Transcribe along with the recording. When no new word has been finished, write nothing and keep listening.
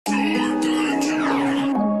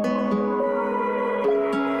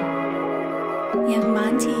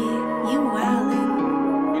Monty, you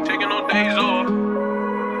wildin'. You taking no days off.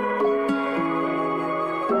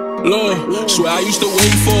 Lord, swear I used to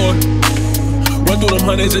wait for it. Run through them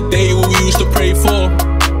hundreds a day, what we used to pray for.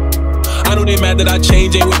 I know they mad that I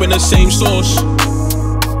change, ain't whipping the same sauce.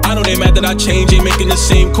 I know they mad that I change, ain't making the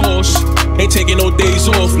same course. Ain't taking no days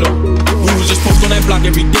off, no. We was just post on that block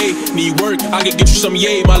every day. Need work, I could get you some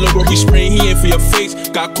yay. My little bro, he spraying, he in for your face.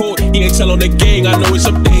 Got caught, he ain't tell on the gang. I know it's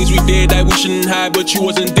some things we did that we shouldn't have, but you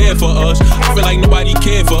wasn't there for us. I feel like nobody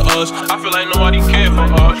cared for us. I feel like nobody cared for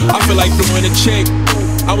us. I feel like blowing a check.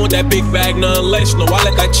 I want that big bag, none less. No, I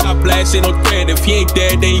let that chop blast, ain't no threat. If he ain't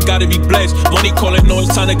dead, then he gotta be blessed. Money calling, no,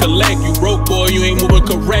 it's time to collect. You broke, boy, you ain't moving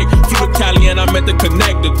correct. Flew to Cali and I met the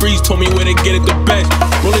connect. The threes told me where to get it the best.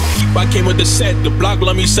 Rolling deep, I came with the set. The block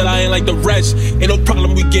love me, said I ain't like the rest. Ain't no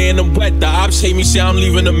problem, we getting them wet. The ops hate me, say I'm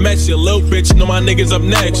leaving a mess. You little bitch, know my niggas up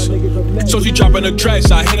next. So she dropping a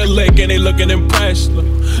dress, I hit a lick and they looking impressed.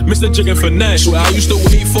 Mr. Chicken Finesse, where I used to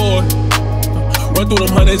wait for. Run through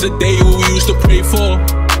them hundreds a day, what we used to pray for.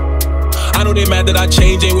 I know they mad that I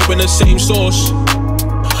change, ain't whipping the same sauce.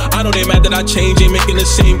 I know they mad that I change, ain't making the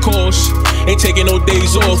same course. Ain't taking no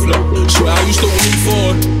days off, no. Swear I used to wait for.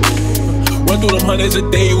 Run through them hundreds a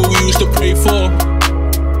day, what we used to pray for.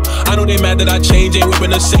 I know they mad that I change, ain't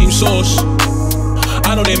whipping the same sauce.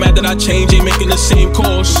 I know they mad that I change, ain't making the same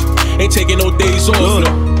course. Ain't taking no days off,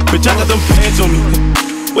 no. Bitch, I got them bands on me.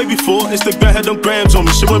 Way before Instagram had them grams on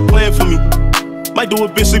me. Shit went playing for me. Might do a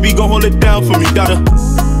bitch, we gon' hold it down for me.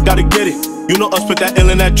 Gotta get it. You know us, put that ill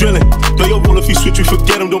in that drilling. Play your role if you switch, we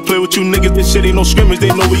forget him. Don't play with you niggas, this shit ain't no scrimmage. They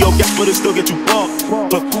know we all got, but it still get you bought.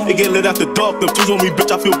 It get lit after dark. Them twos on me,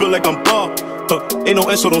 bitch, I feel built like I'm bar. Ain't no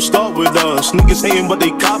answer, don't start with us. Niggas hating, but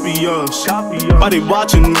they copy us. Why they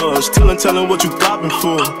watching us? Telling what you copying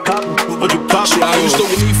for. What you copying for. I used to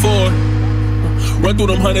wait for. Run through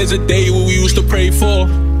them hundreds a day, what we used to pray for.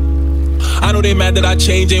 I know they mad that I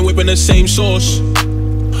change, ain't whipping the same sauce.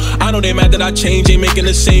 I know they mad that I change, ain't making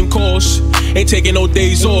the same course. Ain't taking no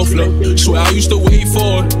days off, no. Swear I used to wait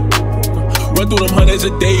for. Run through them hundreds a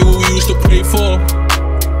day, what we used to pray for.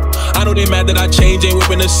 I know they mad that I change, ain't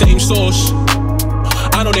whipping the same sauce.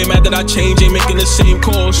 I know they mad that I change, ain't making the same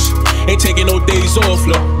course. Ain't taking no days off,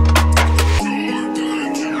 no.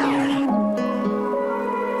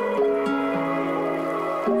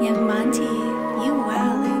 Yeah, Monty.